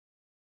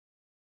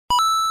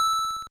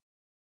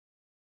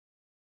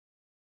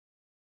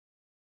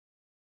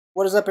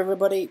What is up,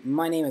 everybody?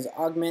 My name is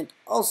Augment,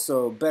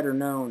 also better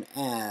known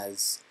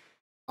as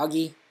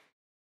Auggie,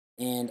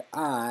 and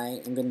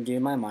I am going to do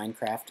my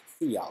Minecraft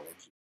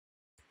Theology.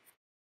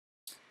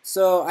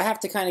 So I have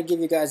to kind of give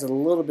you guys a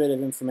little bit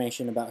of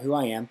information about who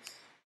I am.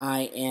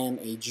 I am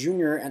a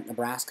junior at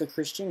Nebraska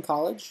Christian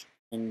College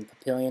in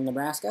Papillion,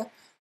 Nebraska.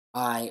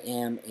 I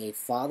am a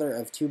father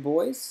of two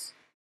boys.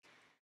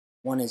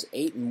 One is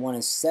 8 and one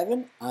is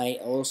 7. I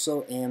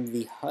also am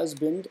the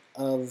husband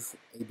of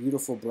a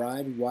beautiful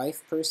bride,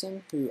 wife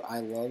person who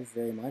I love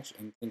very much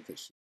and think that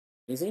she's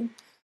amazing.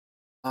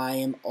 I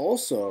am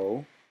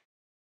also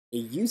a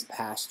youth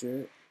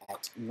pastor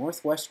at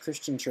Northwest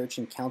Christian Church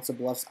in Council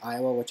Bluffs,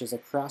 Iowa, which is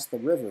across the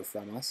river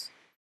from us.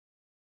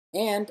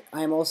 And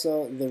I'm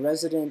also the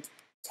resident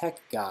tech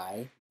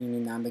guy,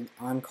 meaning I'm the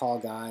on-call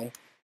guy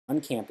on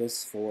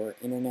campus for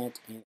internet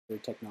and other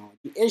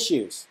technology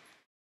issues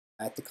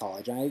at the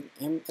college I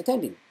am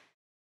attending.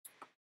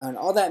 And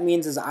all that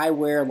means is I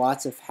wear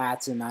lots of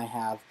hats and I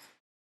have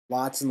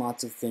lots and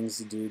lots of things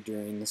to do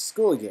during the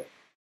school year,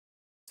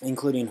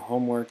 including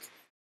homework,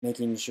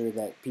 making sure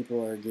that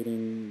people are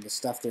getting the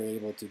stuff they're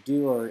able to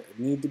do or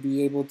need to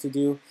be able to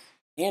do,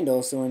 and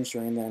also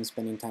ensuring that I'm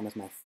spending time with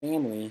my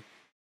family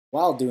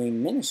while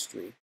doing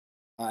ministry.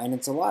 And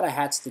it's a lot of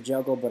hats to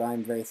juggle, but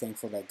I'm very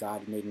thankful that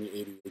God made me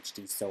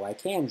ADHD so I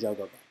can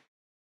juggle them.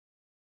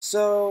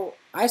 So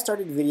I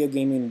started video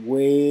gaming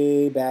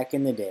way back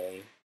in the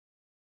day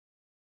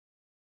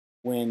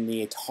when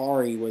the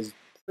Atari was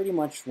pretty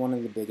much one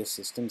of the biggest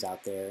systems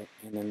out there,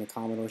 and then the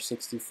Commodore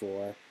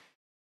 64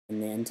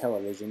 and the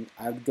Intellivision.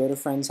 I would go to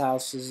friends'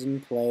 houses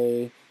and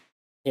play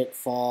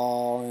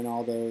Pitfall and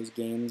all those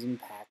games and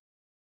Pac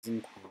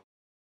and Pong.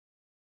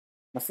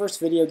 My first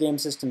video game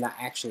system that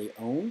I actually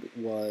owned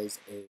was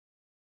a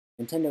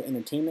Nintendo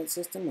Entertainment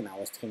System when I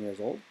was 10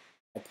 years old.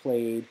 I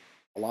played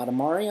a lot of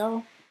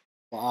Mario,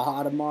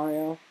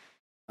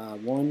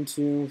 1,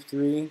 2,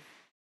 3.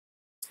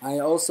 I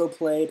also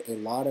played a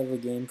lot of a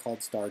game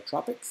called Star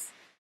Tropics,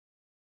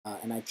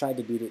 and I tried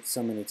to beat it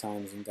so many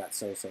times and got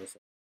so.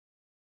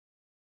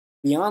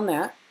 Beyond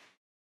that,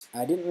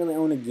 I didn't really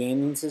own a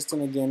gaming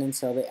system again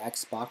until the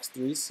Xbox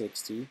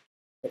 360,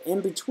 but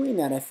in between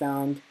that I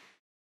found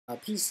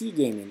PC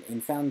gaming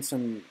and found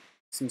some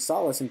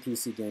solace in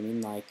PC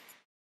gaming, like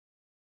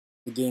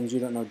the games You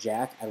Don't Know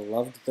Jack. I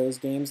loved those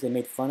games. They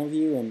made fun of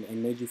you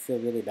and made you feel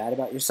really bad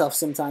about yourself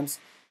sometimes,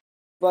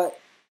 but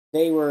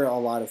they were a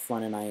lot of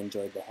fun and I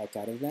enjoyed the heck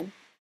out of them.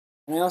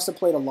 And I also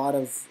played a lot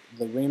of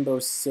the Rainbow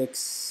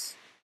Six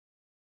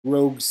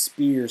Rogue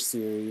Spear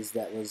series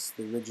that was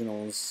the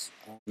originals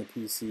on the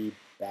PC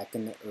back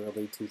in the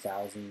early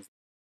 2000s.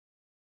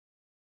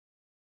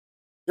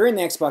 During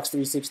the Xbox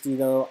 360,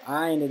 though,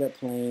 I ended up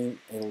playing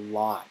a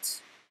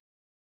lot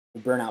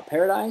of Burnout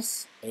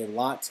Paradise, a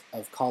lot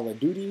of Call of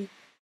Duty,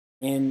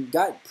 and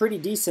got pretty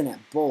decent at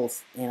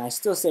both. And I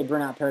still say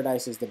Burnout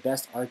Paradise is the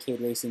best arcade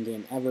racing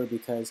game ever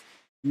because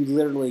you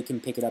literally can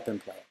pick it up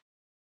and play it.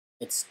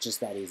 It's just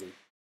that easy.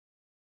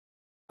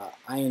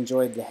 I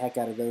enjoyed the heck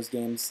out of those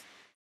games.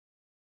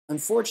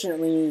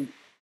 Unfortunately,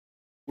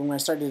 when I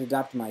started to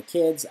adopt my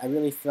kids, I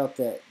really felt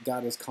that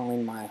God was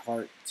calling my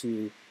heart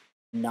to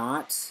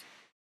not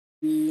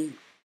be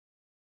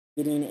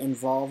getting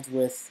involved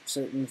with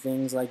certain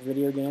things like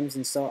video games,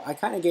 and so I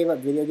kind of gave up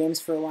video games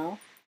for a while.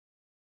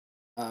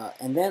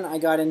 And then I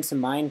got into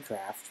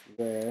Minecraft,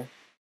 where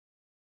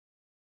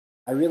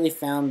I really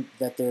found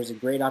that there's a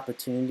great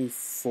opportunity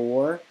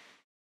for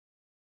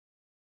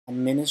a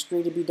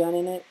ministry to be done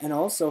in it, and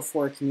also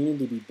for a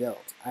community to be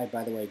built. I,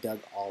 by the way, dug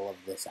all of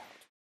this out.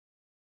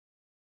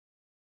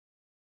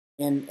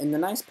 And the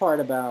nice part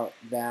about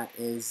that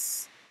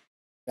is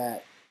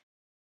that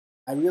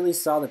I really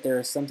saw that there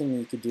was something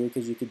you could do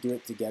because you could do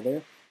it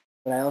together,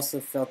 but I also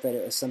felt that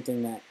it was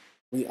something that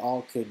we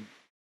all could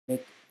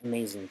make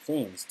amazing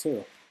things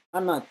too.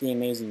 I'm not the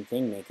amazing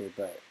thing maker,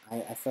 but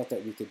I felt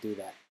that we could do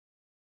that.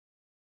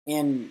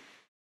 And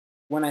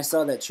when I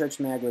saw that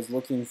Churchmag was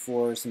looking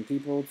for some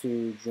people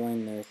to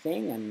join their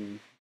thing and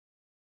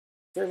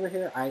server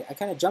here, I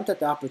kind of jumped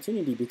at the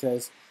opportunity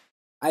because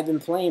I've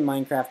been playing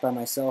Minecraft by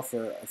myself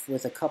or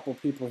with a couple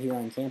people here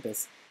on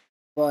campus,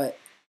 but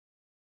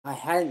I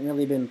hadn't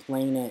really been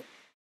playing it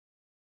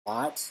a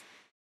lot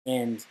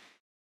and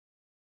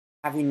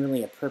having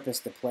really a purpose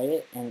to play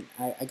it. And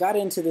I got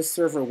into this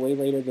server way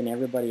later than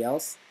everybody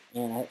else,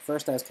 and at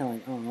first I was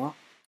kind of like, oh,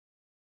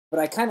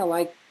 but I kind of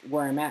like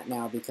where I'm at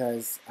now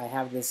because I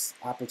have this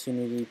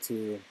opportunity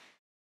to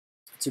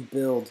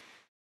build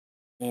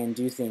and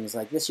do things.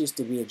 Like this used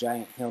to be a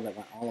giant hill that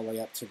went all the way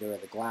up to where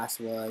the glass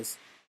was.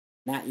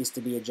 And that used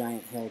to be a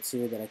giant hill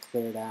too that I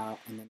cleared out,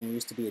 and then there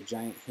used to be a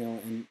giant hill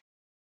in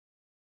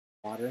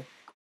water.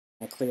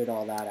 I cleared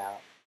all that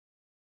out.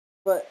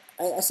 But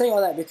I say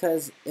all that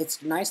because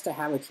it's nice to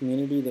have a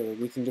community that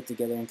we can get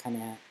together and kind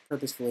of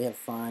purposefully have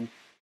fun.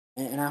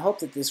 And I hope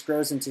that this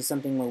grows into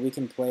something where we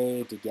can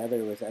play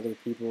together with other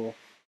people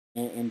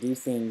and do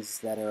things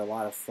that are a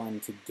lot of fun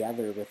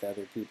together with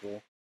other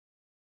people.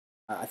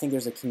 I think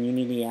there's a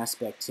community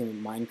aspect to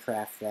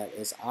Minecraft that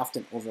is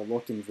often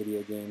overlooked in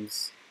video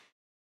games.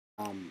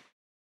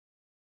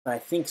 but I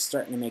think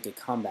starting to make a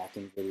comeback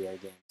in video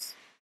games.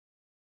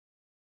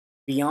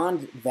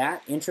 Beyond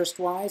that,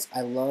 interest-wise,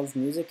 I love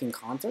music and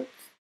concert,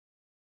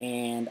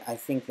 and I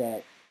think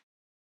that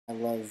I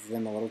love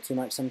them a little too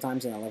much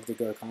sometimes, and I love to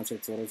go to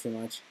concerts a little too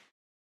much.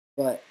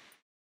 But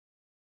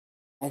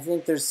I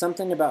think there's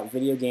something about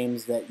video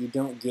games that you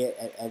don't get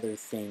at other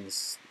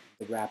things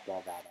to wrap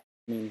all that up.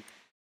 I mean,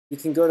 you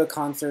can go to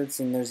concerts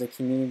and there's a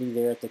community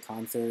there at the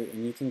concert,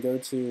 and you can go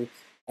to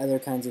other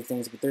kinds of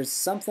things, but there's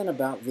something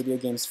about video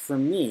games for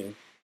me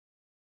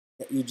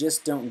that you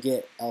just don't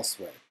get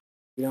elsewhere.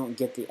 You don't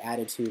get the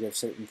attitude of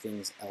certain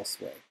things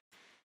elsewhere.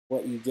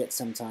 What you get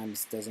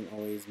sometimes doesn't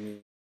always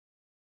mean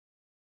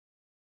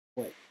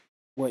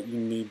what you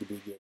need to be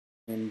getting.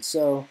 And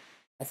so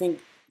I think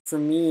for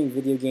me,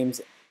 video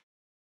games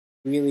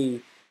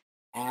really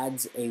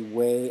adds a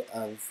way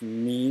of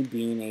me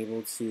being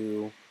able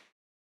to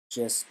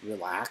just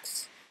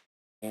relax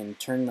and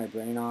turn my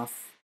brain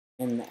off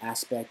in the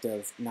aspect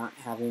of not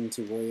having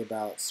to worry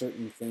about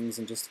certain things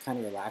and just kind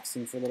of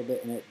relaxing for a little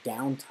bit. And a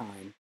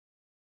downtime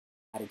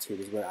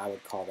attitude is what I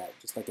would call that,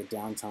 just like a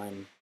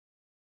downtime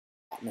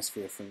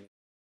atmosphere for me,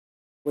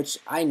 which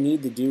I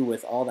need to do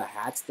with all the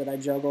hats that I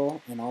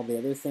juggle and all the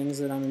other things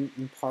that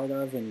I'm part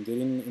of and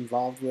getting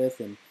involved with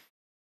and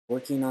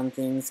working on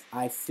things.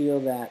 I feel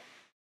that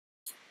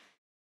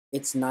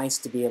it's nice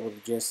to be able to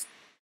just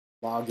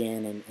log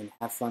in and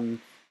have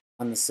fun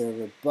on the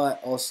server, but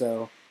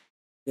also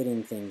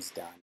getting things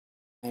done.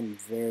 I'm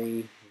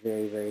very,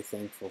 very, very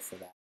thankful for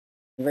that.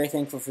 I'm very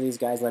thankful for these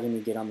guys letting me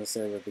get on the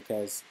server,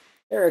 because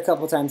there were a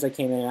couple times I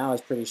came in and I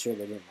was pretty sure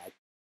they didn't like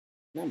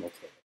me. And I'm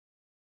okay.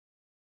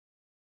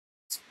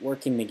 It's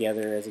working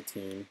together as a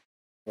team,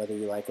 whether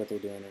you like what they're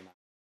doing or not.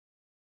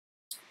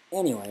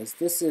 Anyways,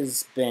 this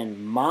has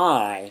been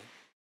my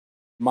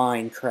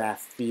Minecraft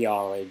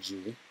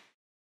theology.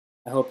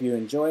 I hope you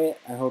enjoy it.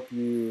 I hope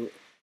you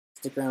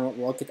stick around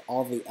and look at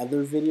all the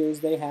other videos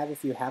they have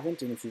if you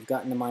haven't, and if you've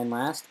gotten to mine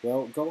last,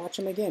 well, go watch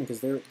them again, because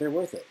they're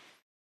worth it.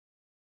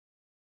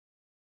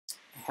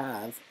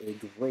 Have a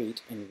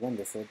great and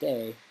wonderful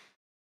day.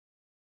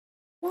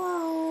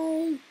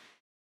 Bye!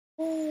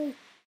 Bye!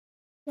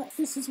 But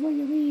this is where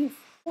you leave.